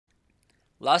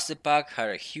Last Epoch had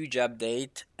a huge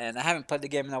update, and I haven't played the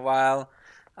game in a while.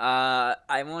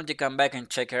 I wanted to come back and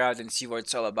check it out and see what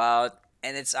it's all about.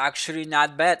 And it's actually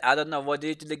not bad. I don't know what they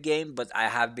did to the game, but I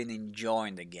have been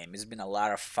enjoying the game. It's been a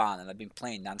lot of fun, and I've been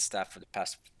playing nonstop for the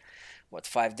past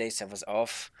 5 days. I was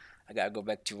off. I gotta go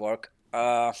back to work.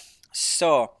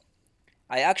 So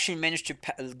I actually managed to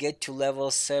get to level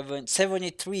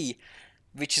 73,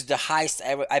 which is the highest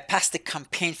ever. I passed the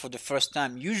campaign for the first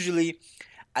time. Usually,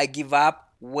 I give up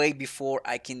way before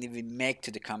I can even make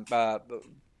to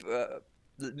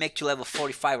level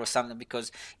 45 or something,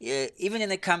 because even in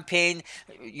a campaign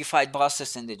you fight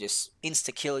bosses and they just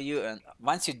insta kill you, and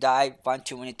once you die one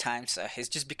too many times, it's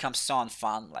just becomes so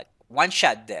unfun, like one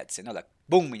shot dead, like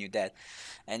boom when you're dead.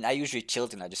 And I usually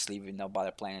tilt and I just leave it, no bother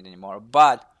playing it anymore.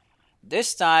 But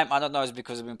this time, I don't know, it's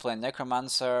because I've been playing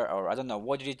Necromancer, or I don't know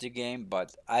what you did to the game,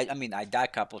 but I mean, I died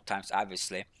a couple of times,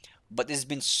 obviously. But it's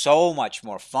been so much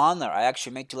more fun. I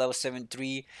actually made to level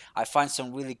 73. I find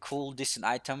some really cool, decent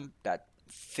item that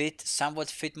somewhat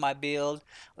fit my build.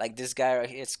 Like this guy right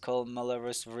here, it's called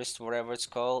Malleus Wrist, whatever it's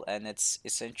called, and it's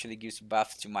essentially gives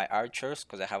buff to my archers,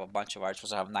 because I have a bunch of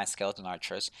archers. I have 9 skeleton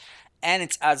archers, and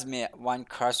it adds me one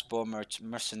crossbow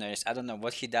mercenaries. I don't know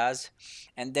what he does,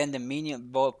 and then the minion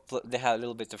both they have a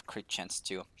little bit of crit chance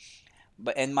too.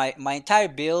 But and my entire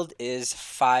build is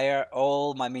fire.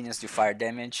 All my minions do fire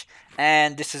damage,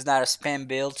 and this is not a spam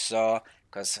build, so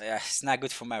because it's not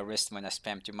good for my wrist when I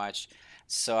spam too much.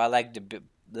 So I like the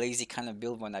lazy kind of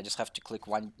build when I just have to click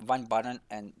one button,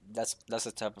 and that's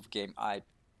the type of game I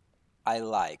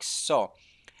like. So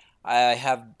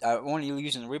I'm only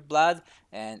using Rip Blood,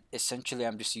 and essentially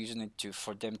I'm just using it to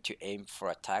for them to aim for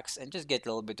attacks and just get a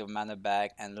little bit of mana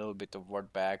back and a little bit of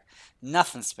ward back.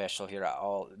 Nothing special here at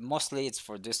all. Mostly it's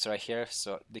for this right here,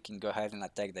 so they can go ahead and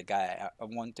attack the guy. I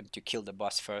want them to kill the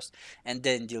boss first, and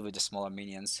then deal with the smaller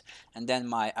minions. And then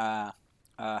my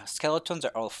skeletons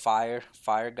are all fire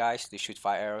guys. They shoot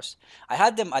fire arrows. I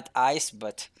had them at ice,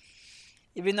 but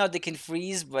even though they can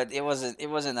freeze, but it wasn't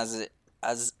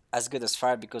as good as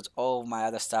fire, because all my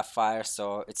other stuff fire,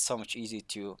 so it's so much easier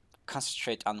to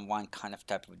concentrate on one kind of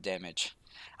type of damage.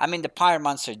 I mean, the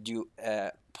pyromancer do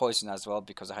poison as well,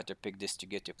 because I had to pick this to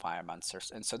get to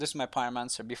pyromancers. And so this is my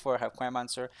pyromancer. Before I have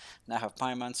pyromancer, now I have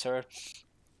pyromancer,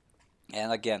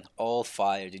 and again, all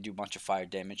fire. They do a bunch of fire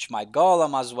damage. My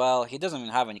golem as well, he doesn't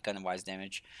even have any kind of wise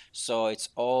damage, so it's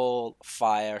all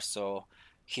fire. So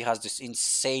he has this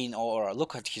insane aura.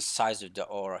 Look at his size of the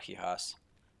aura he has.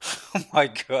 Oh my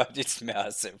god, it's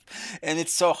massive. And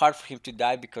it's so hard for him to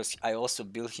die, because I also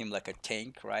built him like a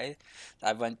tank, right?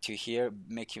 I went to here,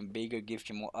 make him bigger, give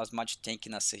him as much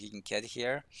tanking as he can get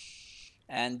here.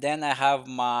 And then I have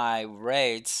my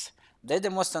raids. They're the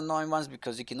most annoying ones,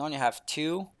 because you can only have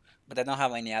two, but I don't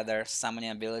have any other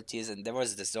summoning abilities. And there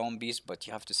was the zombies, but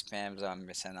you have to spam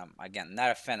zombies, and I'm again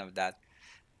not a fan of that.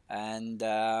 And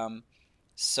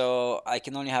so I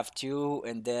can only have two,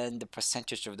 and then the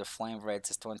percentage of the flame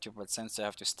rates is 20%, so you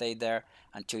have to stay there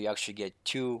until you actually get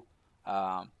two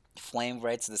flame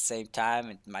rates at the same time.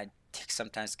 It might take,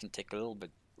 sometimes can take a little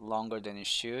bit longer than it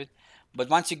should, but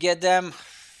once you get them,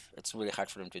 it's really hard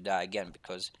for them to die again,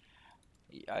 because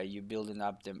you building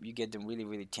up them, you get them really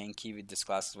really tanky with these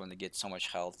classes when they get so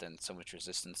much health and so much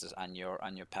resistances on your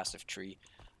passive tree.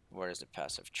 Where is the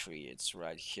passive tree? It's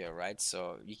right here, right?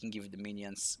 So you can give the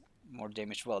minions more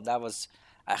damage. Well, that was,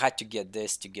 I had to get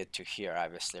this to get to here,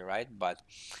 obviously, right? But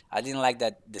I didn't like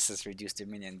that this has reduced the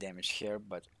minion damage here.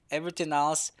 But everything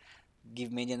else,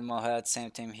 give minion more health. Same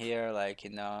thing here, like,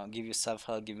 give yourself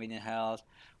health, give minion health.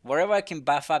 Wherever I can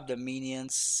buff up the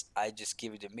minions, I just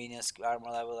give it the minions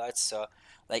armor level, right? So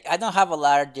like I don't have a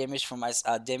lot of damage from my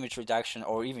damage reduction,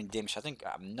 or even damage. I think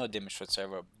no damage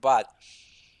whatsoever, but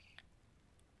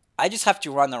I just have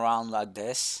to run around like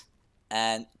this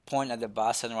and point at the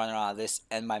boss and run around like this,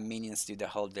 and my minions do the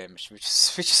whole damage, which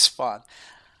is which is fun.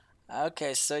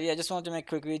 Okay, so yeah, just wanted to make a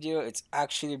quick video. It's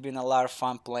actually been a lot of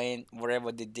fun playing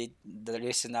whatever they did the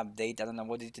recent update. I don't know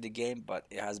what they did to the game, but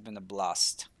it has been a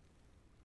blast.